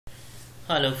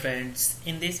Hello friends,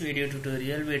 in this video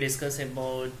tutorial we discuss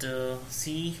about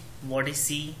C. What is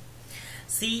C?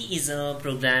 C is a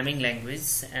programming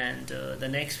language, and the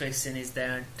next question is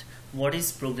that what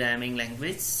is programming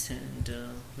language, and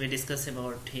we discuss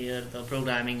about here the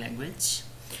programming language.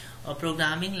 A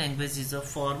programming language is a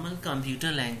formal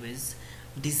computer language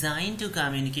designed to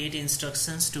communicate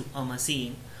instructions to a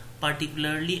machine,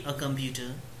 particularly a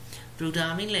computer.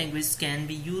 Programming language can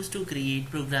be used to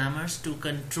create programs to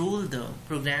control the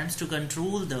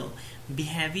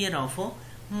behavior of a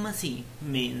machine.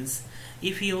 Means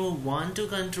if you want to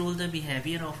control the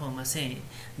behavior of a machine,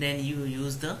 then you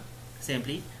use the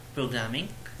simply programming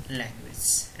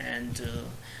language. And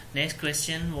next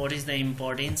question, what is the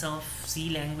importance of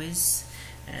C language?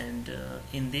 And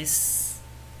in this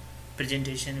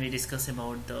presentation we discuss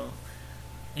about the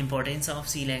importance of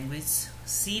C language.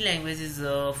 C language is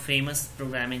a famous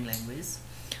programming language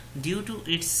due to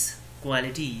its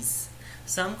qualities.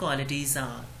 Some qualities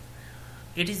are: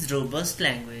 it is robust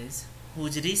language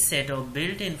whose rich set of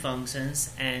built-in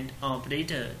functions and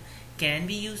operator can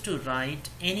be used to write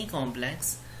any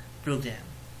complex program.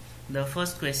 The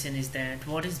first question is that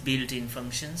what is built-in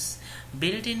functions?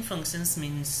 Built-in functions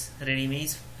means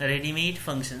ready-made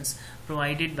functions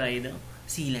provided by the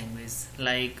C language,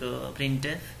 like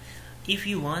printf. If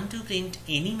you want to print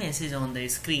any message on the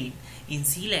screen in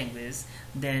C language,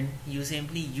 then you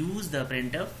simply use the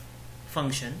printf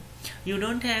function. You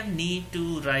don't have need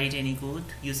to write any code.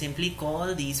 You simply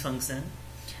call these function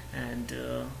and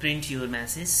print your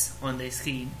message on the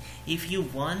screen. If you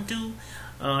want to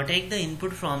take the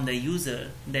input from the user,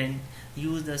 then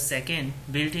use the second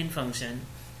built-in function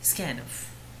scanf.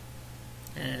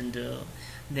 And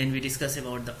then we discuss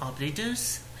about the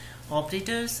operators.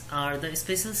 Operators are the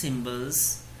special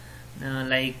symbols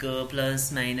like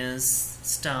plus, minus,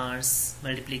 stars,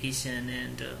 multiplication,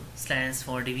 and slash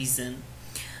for division.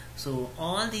 So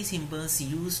all these symbols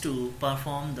used to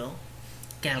perform the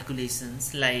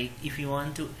calculations. Like if you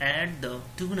want to add the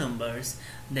two numbers,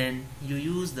 then you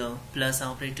use the plus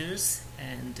operators,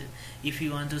 and if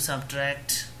you want to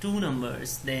subtract two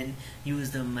numbers, then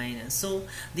use the minus. So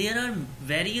there are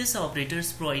various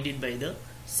operators provided by the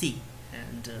C.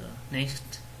 And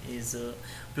next is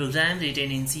program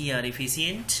written in C are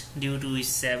efficient due to its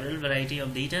several variety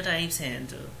of data types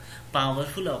and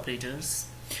powerful operators.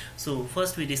 So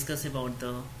first we discuss about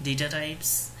the data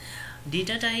types.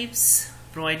 Data types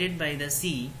provided by the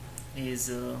C is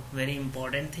very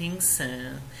important things.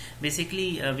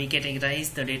 Basically we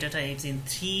categorize the data types in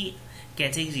three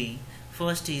categories.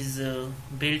 First is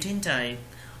built-in type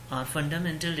or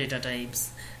fundamental data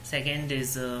types. Second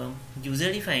is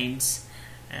user defined,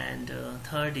 and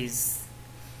third is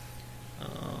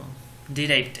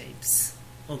derived types.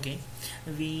 Okay,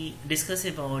 we discuss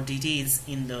about details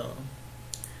in the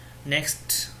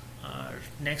next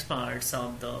parts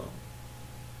of the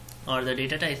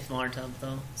data types part of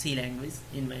the C language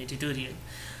in my tutorial.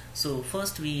 So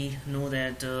first we know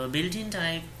that built-in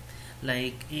type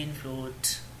like int,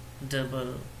 float,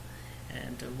 double,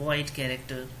 and void,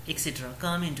 character, etc.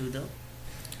 come into the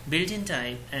built-in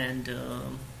type. And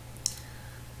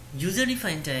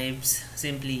user-defined types,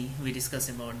 simply we discuss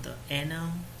about the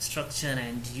enum, structure,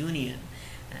 and union.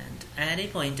 And array,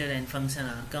 pointer, and function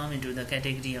are come into the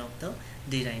category of the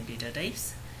derived data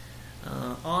types.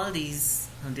 All these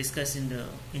are discussed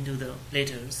into the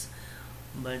laters,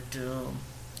 but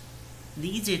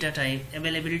these data type,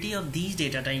 availability of these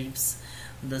data types,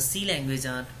 the C language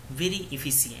are very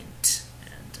efficient.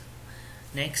 And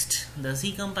next, the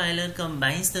C compiler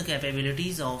combines the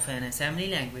capabilities of an assembly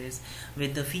language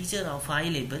with the feature of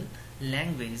high-level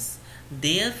language.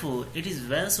 Therefore, it is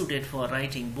well suited for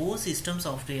writing both system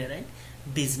software and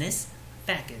business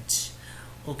package.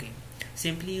 Okay,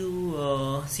 simply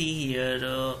you see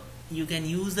here, you can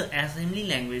use the assembly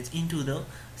language into the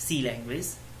C language,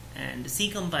 and C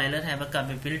compiler have a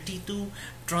capability to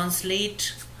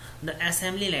translate the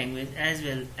assembly language as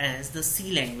well as the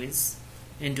C language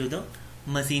into the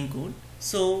machine code.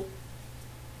 So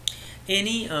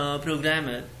any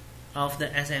programmer of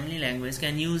the assembly language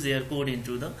can use their code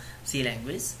into the C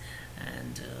language,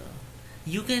 and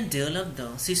you can develop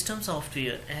the system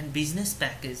software and business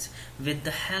package with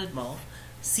the help of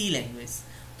C language.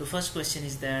 The first question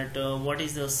is that what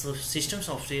is the system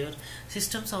software?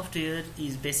 System software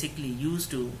is basically used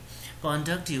to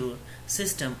conduct your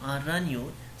system or run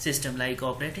your system, like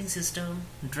operating system,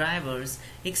 drivers,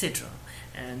 etc.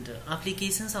 And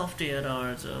application software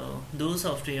are those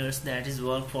softwares that is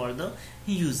work for the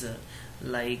user,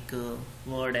 like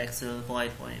Word, Excel,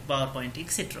 PowerPoint,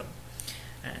 etc.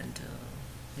 And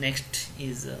next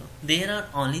is there are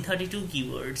only 32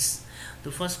 keywords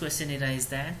The first question arises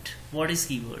that what is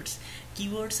keywords?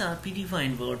 Keywords are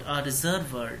predefined word or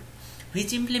reserved word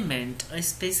which implement a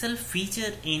special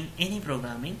feature in any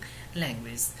programming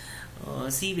language.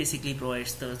 C basically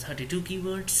provides the 32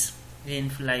 keywords in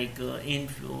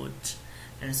int, float,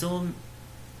 and so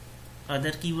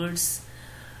other keywords,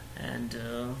 and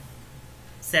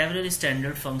several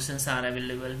standard functions are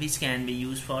available which can be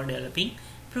used for developing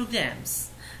programs.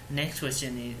 Next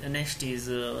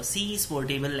is C is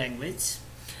portable language.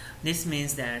 This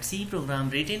means that C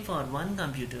program written for one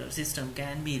computer system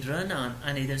can be run on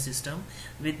another system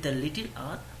with the little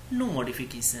or no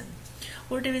modification.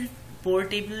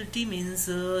 Portability means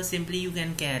simply you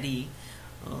can carry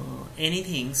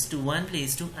anything to one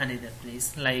place to another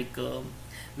place. Like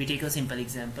we take a simple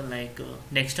example like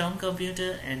desktop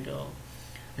computer and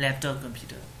laptop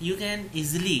computer. You can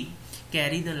easily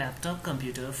carry the laptop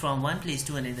computer from one place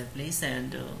to another place,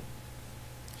 and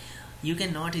you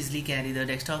cannot easily carry the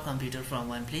desktop computer from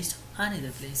one place to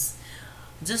another place.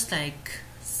 Just like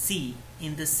C,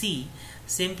 in the C,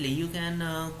 simply you can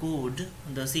code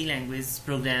the C language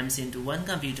programs into one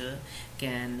computer,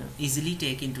 can easily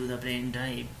take into the pen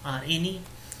drive or any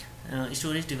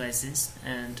storage devices,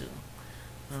 and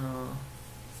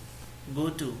go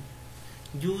to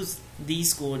use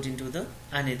these codes into the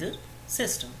another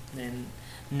system. Then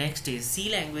next is C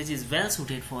language is well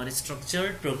suited for a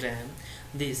structured program.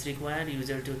 This requires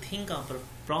user to think of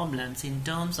problems in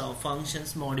terms of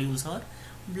functions, modules, or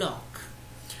block.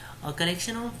 A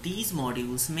collection of these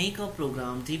modules make a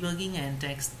program debugging and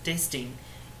testing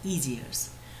easier.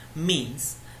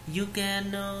 Means you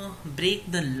can break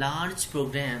the large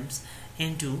programs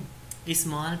into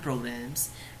small programs,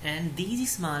 and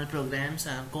these small programs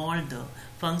are called the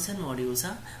function, modules,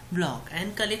 or block,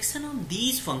 and collection of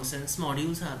these functions,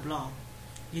 modules, or block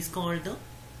is called the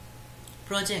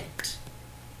project.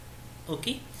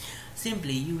 Okay,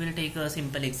 simply you will take a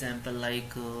simple example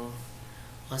like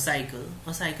a cycle.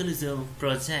 A cycle is a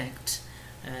project,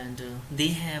 and they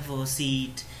have a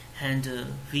seat, handle,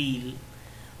 wheel.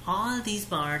 All these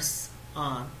parts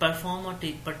perform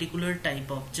a particular type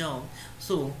of job,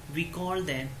 so we call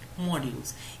them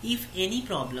modules. If any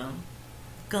problem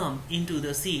come into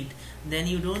the seat, then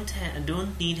you don't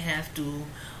have to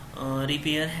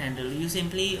repair handle. You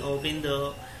simply open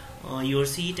the your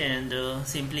seat and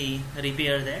simply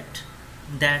repair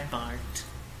that part.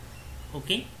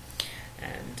 Okay,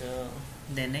 and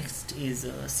the next is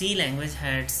C language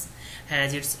has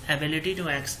its ability to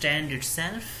extend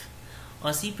itself.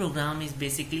 A C program is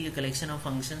basically a collection of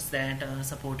functions that are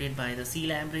supported by the C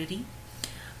library.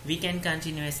 We can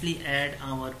continuously add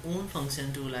our own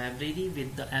function to library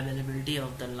with the availability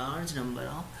of the large number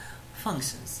of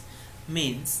functions.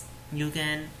 Means you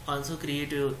can also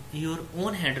create your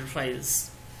own header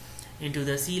files into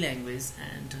the C language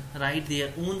and write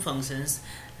their own functions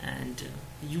and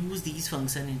use these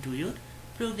functions into your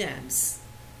programs.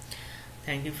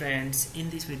 Thank you friends.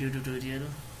 In this video tutorial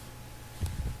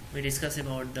we discuss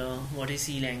about what is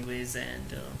C language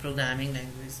and programming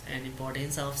language and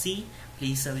importance of C.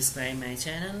 Please subscribe my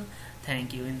channel.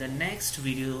 Thank you. In the next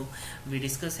video we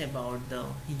discuss about the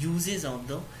uses of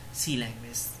the C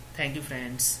language. Thank you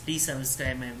friends. Please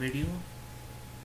subscribe my video.